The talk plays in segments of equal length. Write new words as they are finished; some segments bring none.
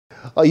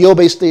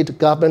Yobe State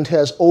Government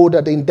has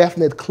ordered the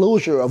indefinite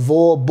closure of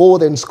all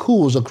boarding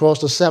schools across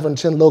the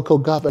 17 local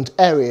government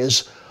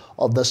areas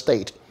of the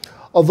state.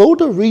 Although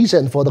the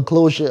reason for the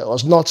closure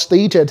was not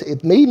stated,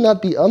 it may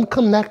not be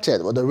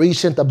unconnected with the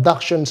recent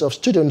abductions of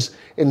students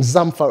in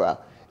Zamfara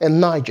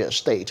and Niger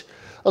State.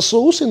 A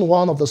source in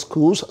one of the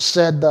schools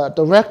said the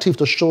directive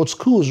to shut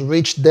schools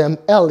reached them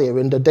earlier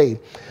in the day.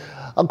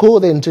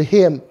 According to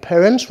him,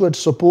 parents with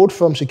support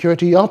from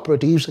security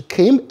operatives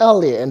came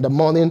earlier in the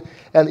morning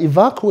and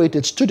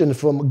evacuated students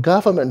from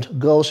Government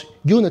Girls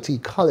Unity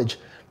College,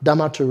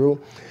 Damaturu.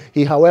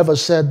 He, however,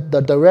 said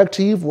the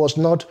directive was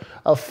not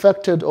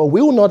affected or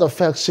will not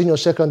affect senior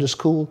secondary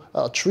school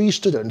 3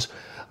 students.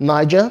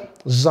 Niger,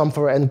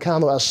 Zamfara, and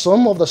Kano are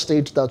some of the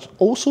states that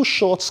also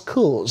shut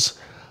schools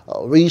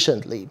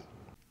recently.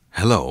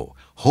 Hello,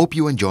 hope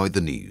you enjoyed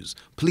the news.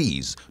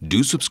 Please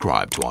do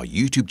subscribe to our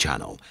YouTube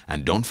channel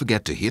and don't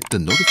forget to hit the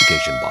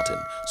notification button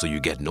so you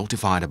get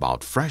notified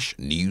about fresh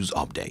news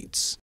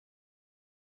updates.